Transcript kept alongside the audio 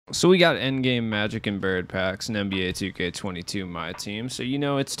So we got Endgame Magic and Bird packs in NBA 2K22 My Team, so you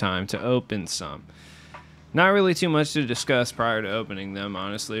know it's time to open some. Not really too much to discuss prior to opening them,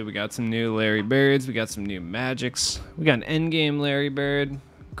 honestly. We got some new Larry Birds, we got some new Magics, we got an Endgame Larry Bird,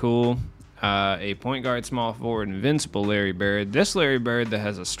 cool. A point guard, small forward, invincible Larry Bird. This Larry Bird that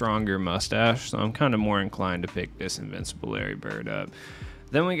has a stronger mustache, so I'm kind of more inclined to pick this invincible Larry Bird up.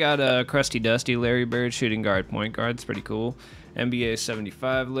 Then we got a Crusty Dusty Larry Bird, shooting guard, point guard. It's pretty cool. NBA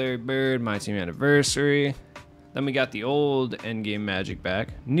 75 Larry Bird, My Team Anniversary. Then we got the old Endgame Magic back,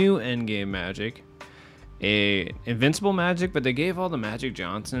 new Endgame Magic, a Invincible Magic, but they gave all the Magic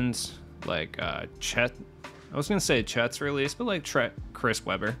Johnsons like Chet. I was gonna say Chet's release, but like Chris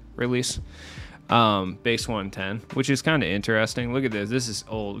Webber release, base 110, which is kind of interesting. Look at this. This is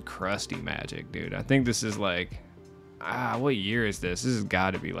old crusty Magic, dude. I think this is like, what year is this? This has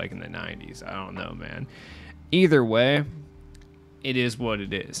got to be like in the 90s. I don't know, man. Either way, it is what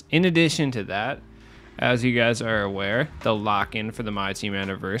it is. In addition to that, as you guys are aware, the lock-in for the My Team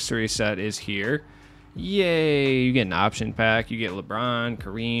Anniversary set is here. Yay! You get an option pack. You get LeBron,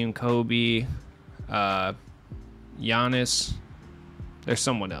 Kareem, Kobe, Giannis. There's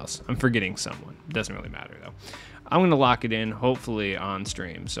someone else. I'm forgetting someone. Doesn't really matter, though. I'm going to lock it in, hopefully on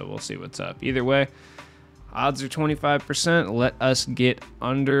stream, so we'll see what's up. Either way, odds are 25%. Let us get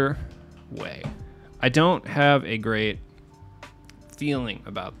underway. I don't have a great feeling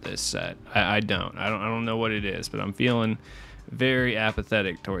about this set. I don't know what it is, but I'm feeling very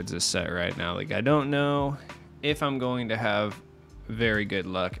apathetic towards this set right now. Like, I don't know if I'm going to have very good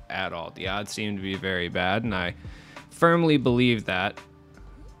luck at all. The odds seem to be very bad, and I firmly believe that.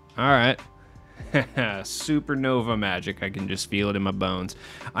 All right. Supernova Magic. I can just feel it in my bones.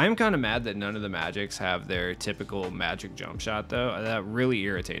 I'm kind of mad that none of the Magics have their typical Magic jump shot, though. That really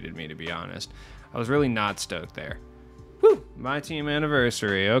irritated me, to be honest. I was really not stoked there. Woo! My Team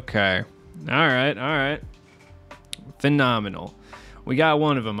Anniversary. Okay. All right. Phenomenal. We got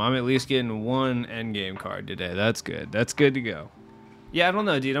one of them. I'm at least getting one endgame card today. That's good. That's good to go. Yeah, I don't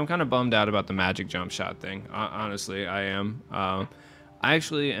know, dude. I'm kind of bummed out about the Magic jump shot thing. Honestly, I am. I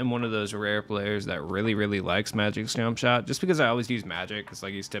actually am one of those rare players that really, really likes Magic's jump shot, just because I always use Magic. It's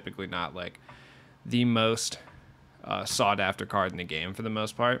like he's typically not like the most sought after card in the game for the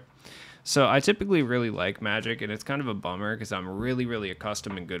most part. So I typically really like Magic, and it's kind of a bummer because I'm really, really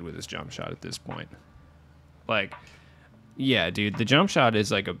accustomed and good with his jump shot at this point. Like, yeah, dude, the jump shot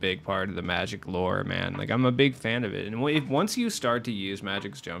is like a big part of the Magic lore, man. Like, I'm a big fan of it. And once you start to use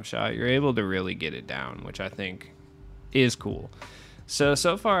Magic's jump shot, you're able to really get it down, which I think is cool. So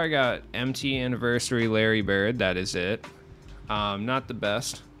far I got MT Anniversary Larry Bird. That is it. Not the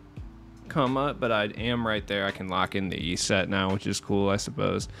best come up, but I am right there. I can lock in the E set now, which is cool, I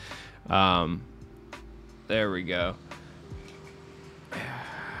suppose. There we go.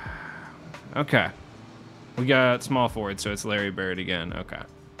 Okay. We got small forward, so it's Larry Bird again. Okay.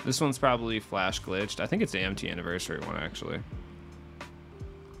 This one's probably flash glitched. I think it's the MT Anniversary one, actually.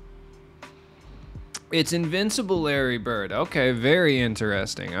 It's Invincible Larry Bird. Okay, very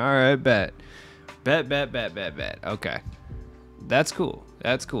interesting. All right, bet. Bet. Okay. That's cool.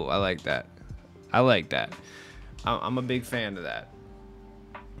 That's cool. I like that. I'm a big fan of that.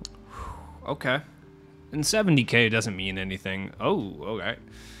 Okay. And 70K doesn't mean anything. Oh, okay.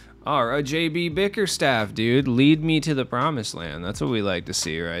 All right, JB Bickerstaff, dude. Lead me to the promised land. That's what we like to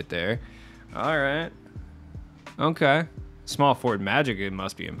see right there. All right. Okay. Small forward Magic, it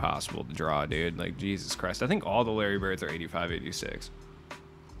must be impossible to draw, dude. Like, Jesus Christ. I think all the Larry Birds are 85, 86.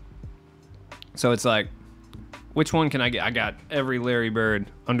 So it's like, which one can I get? I got every Larry Bird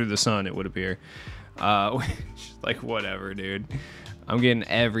under the sun, it would appear. Like, whatever, dude. I'm getting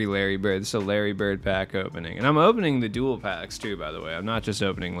every Larry Bird. So Larry Bird pack opening. And I'm opening the dual packs, too, by the way. I'm not just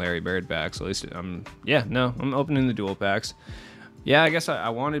opening Larry Bird packs. At least I'm opening the dual packs. Yeah, I guess I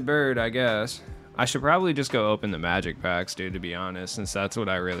wanted Bird, I guess. I should probably just go open the Magic packs, dude, to be honest, since that's what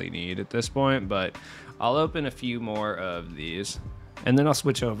I really need at this point. But I'll open a few more of these, and then I'll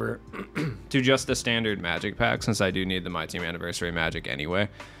switch over to just the standard Magic pack, since I do need the My Team Anniversary Magic anyway.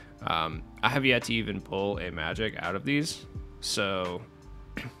 I have yet to even pull a Magic out of these, so,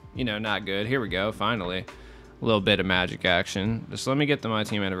 you know, not good. Here we go, finally. A little bit of Magic action. Just let me get the My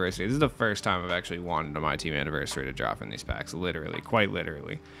Team Anniversary. This is the first time I've actually wanted a My Team Anniversary to drop in these packs, literally, quite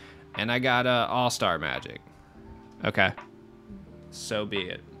literally. And I got All-Star Magic. Okay. So be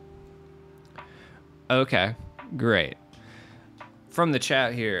it. Okay. Great. From the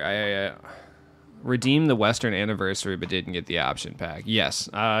chat here, I redeemed the Western Anniversary but didn't get the option pack. Yes.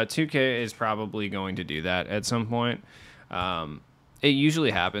 2K is probably going to do that at some point. It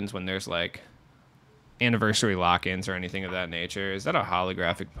usually happens when there's like anniversary lock-ins or anything of that nature. Is that a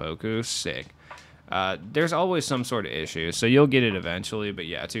holographic Poku? Sick. There's always some sort of issue, so you'll get it eventually. But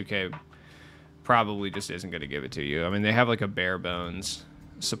yeah, 2K probably just isn't going to give it to you. I mean, they have like a bare bones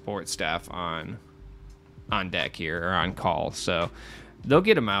support staff on deck here, or on call, so they'll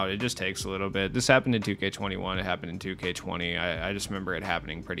get them out. It just takes a little bit. This happened in 2K21. It happened in 2K20. I just remember it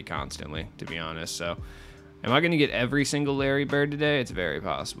happening pretty constantly, to be honest. So am I going to get every single Larry Bird today? It's very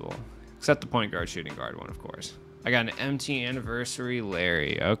possible, except the point guard, shooting guard one, of course. I got an MT Anniversary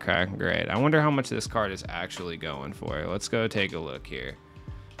Larry. Okay, great. I wonder how much this card is actually going for. Let's go take a look here.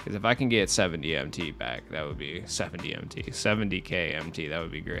 Because if I can get 70 MT back, that would be 70 MT. 70K MT, that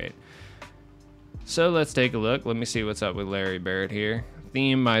would be great. So let's take a look. Let me see what's up with Larry Bird here.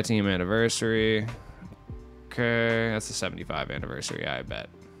 Theme, My Team Anniversary. Okay, that's the 75 anniversary, I bet.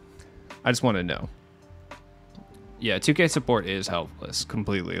 I just want to know. Yeah, 2K support is helpless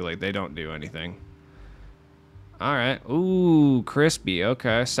completely. Like, they don't do anything. All right. Ooh, crispy.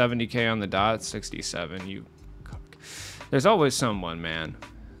 Okay, 70K on the dot, 67. You cook. There's always someone, man.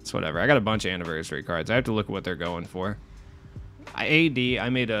 It's whatever. I got a bunch of anniversary cards. I have to look at what they're going for. AD, I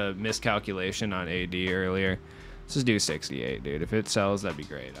made a miscalculation on AD earlier. Let's just do 68, dude. If it sells, that'd be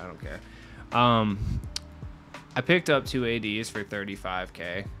great. I don't care. I picked up 2 ADs for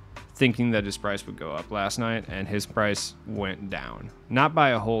 35K, thinking that his price would go up last night, and his price went down. Not by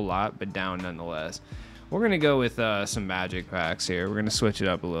a whole lot, but down nonetheless. We're going to go with some magic packs here. We're going to switch it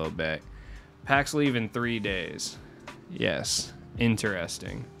up a little bit. Packs leave in 3 days. Yes.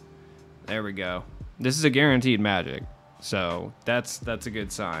 Interesting. There we go. This is a guaranteed magic. So that's a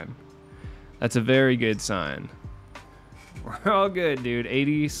good sign. That's a very good sign. We're all good, dude.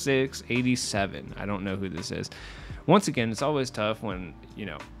 86, 87. I don't know who this is. Once again, it's always tough when, you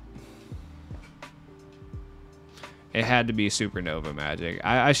know, it had to be Supernova Magic.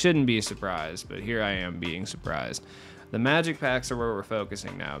 I shouldn't be surprised, but here I am being surprised. The magic packs are where we're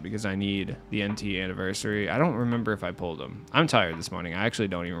focusing now because I need the NT Anniversary. I don't remember if I pulled them. I'm tired this morning. I actually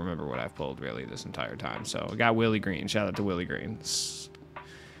don't even remember what I've pulled really this entire time. So I got Willie Green. Shout out to Willie Green.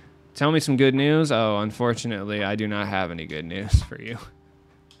 Tell me some good news. Oh, unfortunately, I do not have any good news for you.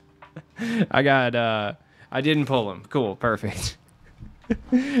 I didn't pull them. Cool. Perfect.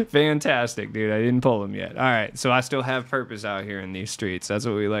 Fantastic, dude. I didn't pull them yet. All right. So I still have purpose out here in these streets. That's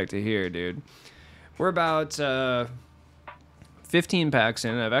what we like to hear, dude. We're about 15 packs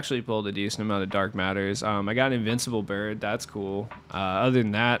in. I've actually pulled a decent amount of Dark Matters. I got Invincible Bird. That's cool. Other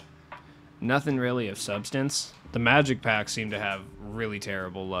than that, nothing really of substance. The Magic packs seem to have really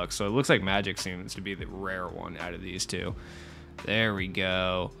terrible luck, so it looks like Magic seems to be the rare one out of these two. There we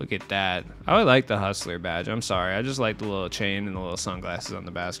go. Look at that. I like the Hustler badge. I'm sorry. I just like the little chain and the little sunglasses on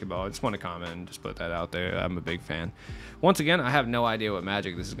the basketball. I just want to comment and just put that out there. I'm a big fan. Once again, I have no idea what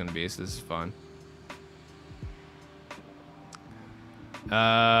Magic this is going to be, so this is fun.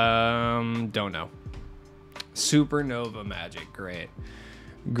 Don't know. Supernova Magic. Great.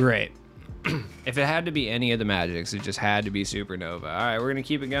 Great. If it had to be any of the Magics, it just had to be Supernova. All right, we're going to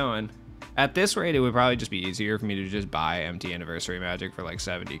keep it going. At this rate, it would probably just be easier for me to just buy MT Anniversary Magic for like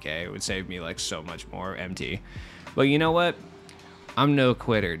 70K. It would save me like so much more MT. But you know what? I'm no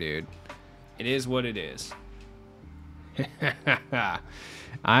quitter, dude. It is what it is. I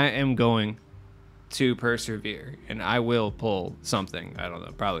am going to persevere, and I will pull something. I don't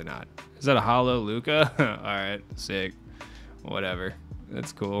know. Probably not. Is that a hollow Luca? All right. Sick. Whatever.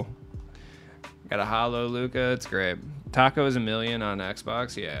 That's cool. Got a hollow Luca. It's great. Taco is $1 million on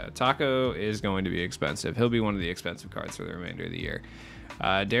Xbox. Yeah, Taco is going to be expensive. He'll be one of the expensive cards for the remainder of the year.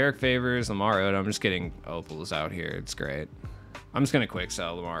 Derek Favors, Lamar Odom. I'm just getting opals out here. It's great. I'm just gonna quick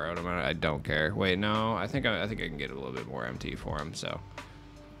sell Lamar Odom. I don't care. Wait, no. I think I can get a little bit more MT for him. So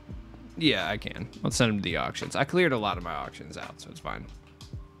yeah, I can. Let's send him to the auctions. I cleared a lot of my auctions out, so it's fine.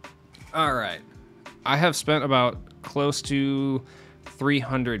 All right. I have spent about close to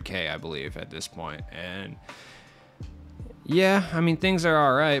 300K, I believe, at this point, and yeah, I mean, things are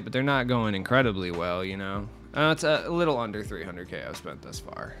all right, but they're not going incredibly well, you know. It's a little under 300K I've spent thus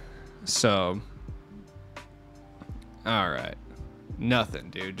far. So, all right. Nothing,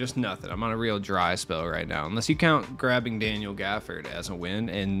 dude. Just nothing. I'm on a real dry spell right now. Unless you count grabbing Daniel Gafford as a win.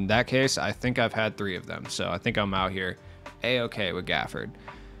 In that case, I think I've had 3 of them. So I think I'm out here A-okay with Gafford.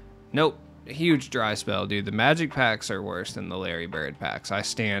 Nope. Huge dry spell, dude. The Magic packs are worse than the Larry Bird packs. I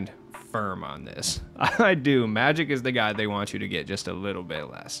stand firm on this. I do. Magic is the guy they want you to get just a little bit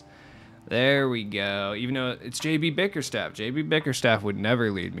less. There we go. Even though it's JB Bickerstaff. JB Bickerstaff would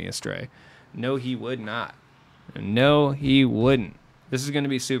never lead me astray. No, he would not. No, he wouldn't. This is going to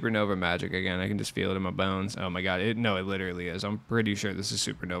be Supernova Magic again. I can just feel it in my bones. Oh my god. No, it literally is. I'm pretty sure this is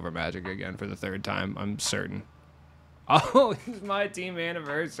Supernova Magic again for the third time. I'm certain. Oh, it's my team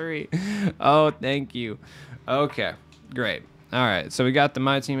anniversary. Oh, thank you. Okay, great. All right, so we got the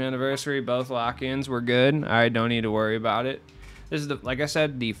my team anniversary. Both lock-ins were good. All right, don't need to worry about it. This is, like I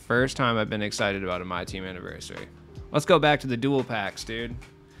said, the first time I've been excited about a my team anniversary. Let's go back to the dual packs, dude.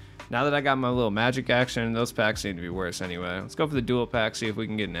 Now that I got my little magic action, those packs seem to be worse anyway. Let's go for the dual pack, see if we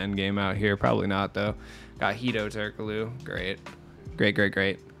can get an end game out here. Probably not, though. Got Hito Turkaloo. Great. Great, great,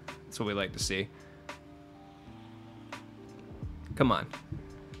 great. That's what we like to see. Come on.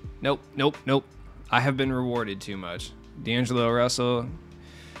 Nope, nope, nope. I have been rewarded too much. D'Angelo Russell.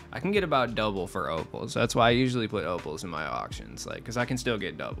 I can get about double for opals. That's why I usually put opals in my auctions, like, because I can still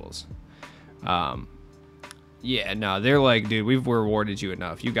get doubles. Yeah, no, they're like, dude, we've rewarded you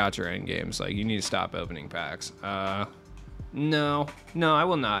enough. You got your end games. Like, you need to stop opening packs. No, I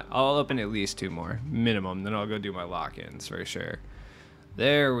will not. I'll open at least 2 more, minimum. Then I'll go do my lock-ins for sure.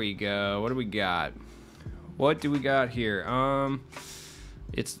 There we go. What do we got? What do we got here?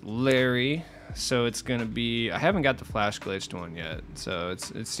 It's Larry. So it's gonna be. I haven't got the flash glitched one yet. So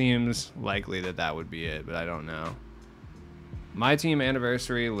it seems likely that would be it, but I don't know. My team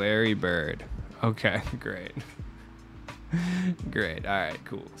anniversary, Larry Bird. Okay, great. Great. All right,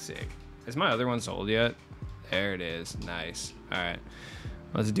 cool, sick. Is my other one sold yet? There it is. Nice. All right,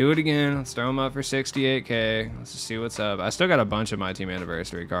 let's do it again. Let's throw them up for 68K. Let's just see what's up. I still got a bunch of my team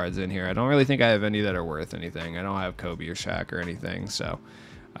anniversary cards in here. I don't really think I have any that are worth anything. I don't have Kobe or Shaq or anything. So,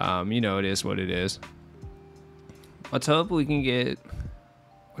 you know, it is what it is. Let's hope we can get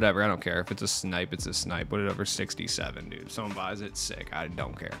whatever. I don't care if it's a snipe. It's a snipe. Whatever. 67, dude. If someone buys it, sick. I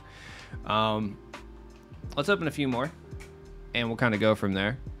don't care. Let's open a few more and we'll kind of go from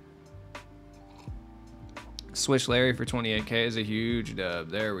there. Switch Larry for 28K is a huge dub.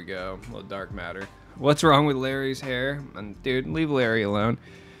 There we go. A little dark matter. What's wrong with Larry's hair? Dude, leave Larry alone.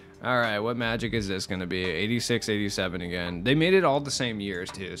 All right, what magic is this gonna be? 86, 87 again. They made it all the same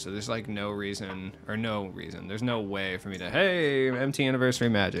years too, so there's like no reason. There's no way for me to, hey, MT anniversary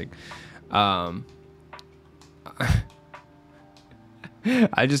magic. I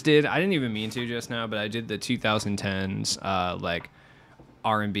didn't even mean to just now, but I did the 2010s like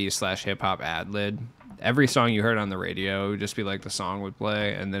R&B / hip hop ad lib. Every song you heard on the radio would just be like the song would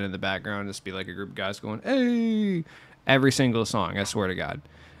play, and then in the background just be like a group of guys going, hey, every single song, I swear to God.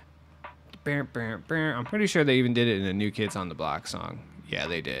 I'm pretty sure they even did it in a New Kids on the Block song. Yeah,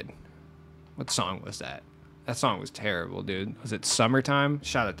 they did. What song was that? That song was terrible, dude. Was it Summertime?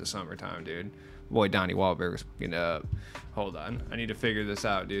 Shout out to Summertime, dude. Boy, Donnie Wahlberg was fucking up. Hold on. I need to figure this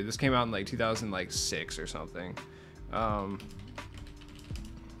out, dude. This came out in like 2006 or something. I'm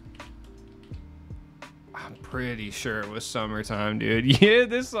pretty sure it was Summertime, dude. Yeah,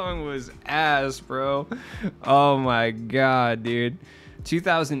 this song was ass, bro. Oh my God, dude.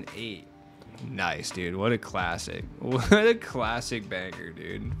 2008. Nice, dude. What a classic. What a classic banger,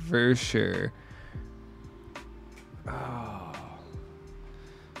 dude. For sure. Oh.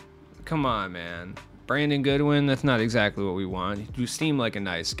 Come on, man. Brandon Goodwin, that's not exactly what we want. You seem like a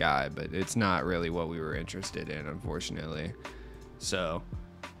nice guy, but it's not really what we were interested in, unfortunately. So,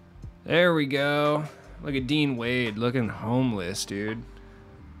 there we go. Look at Dean Wade looking homeless, dude.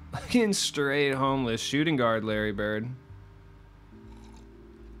 Looking straight homeless. Shooting guard Larry Bird.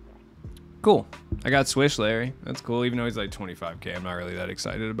 Cool. I got Swish Larry. That's cool, even though he's like 25K. I'm not really that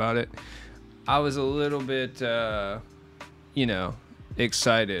excited about it. I was a little bit, you know,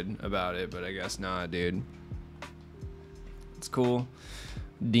 excited about it, but I guess not, dude. It's cool.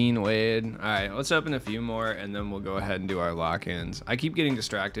 Dean Wade. All right, let's open a few more, and then we'll go ahead and do our lock-ins. I keep getting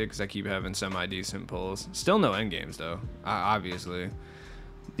distracted because I keep having semi-decent pulls. Still no end games, though, obviously.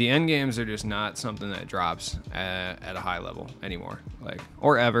 The end games are just not something that drops at a high level anymore, like,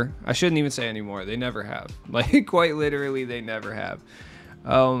 or ever. I shouldn't even say anymore. They never have. Like, quite literally, they never have.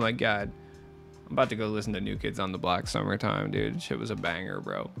 Oh my God. I'm about to go listen to New Kids on the Block Summertime, dude. Shit was a banger,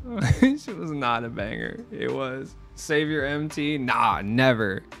 bro. Shit was not a banger. It was. Savior MT? Nah,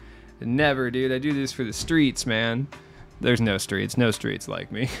 never. Never, dude. I do this for the streets, man. There's no streets. No streets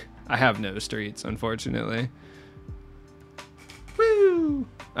like me. I have no streets, unfortunately. Woo!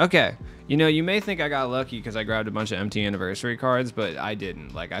 Okay, you know, you may think I got lucky because I grabbed a bunch of MT anniversary cards, but I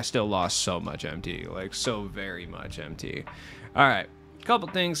didn't. Like, I still lost so much MT, like so very much MT. All right, couple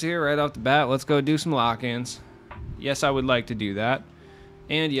things here right off the bat. Let's go do some lock-ins. Yes, I would like to do that.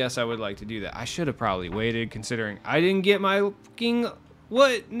 And yes, I would like to do that. I should have probably waited, considering I didn't get my fucking...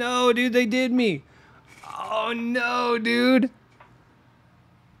 What? No, dude, they did me. Oh, no, dude.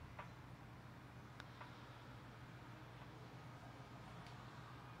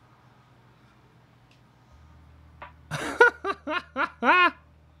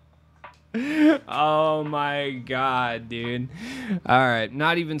 Oh my god, dude. All right,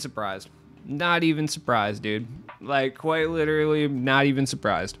 not even surprised. Not even surprised, dude. Like, quite literally, not even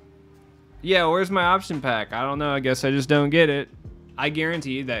surprised. Yeah, where's my option pack? I don't know. I guess I just don't get it. I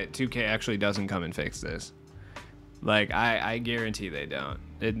guarantee that 2K actually doesn't come and fix this. Like, I guarantee they don't.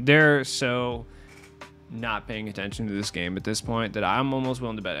 They're so not paying attention to this game at this point that I'm almost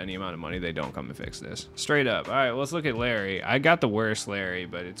willing to bet any amount of money they don't come and fix this. Straight up. All right, let's look at Larry. I got the worst Larry,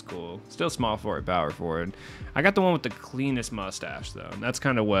 but it's cool. Still small forward, power forward. I got the one with the cleanest mustache, though. And that's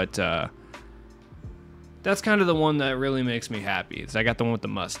kind of what... that's kind of the one that really makes me happy. Is I got the one with the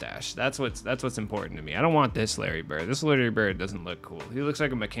mustache. That's what's important to me. I don't want this Larry Bird. This Larry Bird doesn't look cool. He looks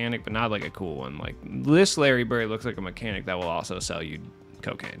like a mechanic, but not like a cool one. Like, this Larry Bird looks like a mechanic that will also sell you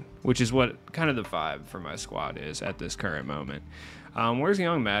cocaine, which is what kind of the vibe for my squad is at this current moment. Where's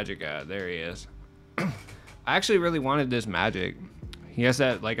Young Magic at? There he is. I actually really wanted this Magic. He has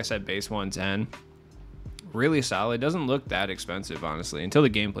that, like I said, base 110. Really solid. Doesn't look that expensive, honestly, until the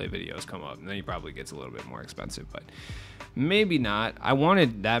gameplay videos come up, and then he probably gets a little bit more expensive, but maybe not. I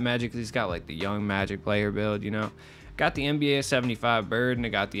wanted that Magic because he's got like the Young Magic player build, you know. Got the NBA 75 Bird, and I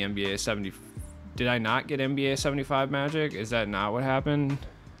got the NBA 70. Did I not get NBA 75 Magic? Is that not what happened?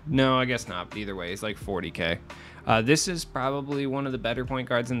 No, I guess not. But either way, it's like 40K. This is probably one of the better point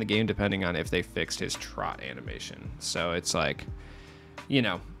guards in the game, depending on if they fixed his trot animation. So it's like, you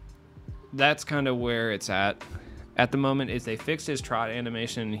know, that's kind of where it's at the moment. Is they fixed his trot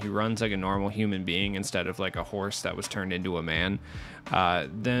animation and he runs like a normal human being instead of like a horse that was turned into a man,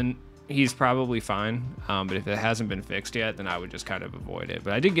 then he's probably fine. But if it hasn't been fixed yet, then I would just kind of avoid it.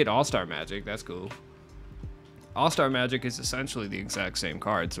 But I did get All-Star Magic. That's cool. All-Star Magic is essentially the exact same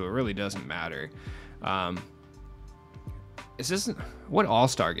card, so it really doesn't matter. What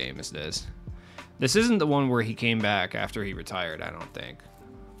All-Star game is this? This isn't the one where he came back after he retired, I don't think.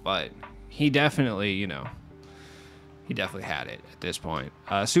 But he definitely, you know, he definitely had it at this point.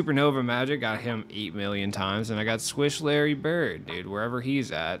 Supernova Magic, got him 8 million times, and I got Swish Larry Bird, dude, wherever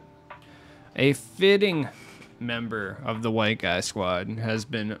he's at. A fitting member of the White Guy Squad has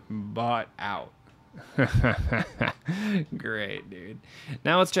been bought out. Great, dude.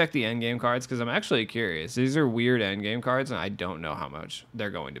 Now let's check the endgame cards, because I'm actually curious. These are weird endgame cards, and I don't know how much they're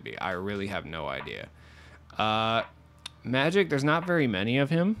going to be. I really have no idea. Magic, there's not very many of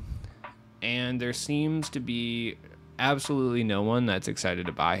him, and there seems to be absolutely no one that's excited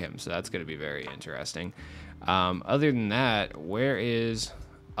to buy him, so that's going to be very interesting. Other than that, where is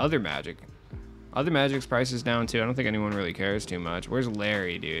other Magic? Other Magic's price is down too. I don't think anyone really cares too much. Where's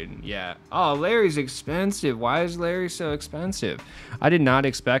Larry, dude? Yeah. Oh, Larry's expensive. Why is Larry so expensive? I did not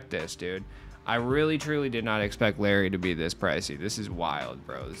expect this, dude. I really, truly did not expect Larry to be this pricey. This is wild,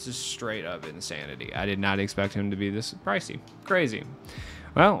 bro. This is straight up insanity. I did not expect him to be this pricey. Crazy.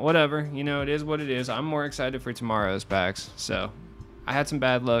 Well, whatever. You know, it is what it is. I'm more excited for tomorrow's packs. So, I had some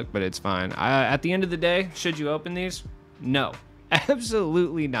bad luck, but it's fine. At the end of the day, should you open these? No.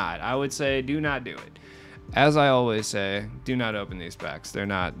 Absolutely not. I would say do not do it. As I always say, do not open these packs. They're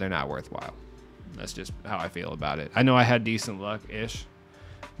not worthwhile. That's just how I feel about it. I know I had decent luck-ish,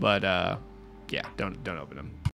 but yeah, don't open them.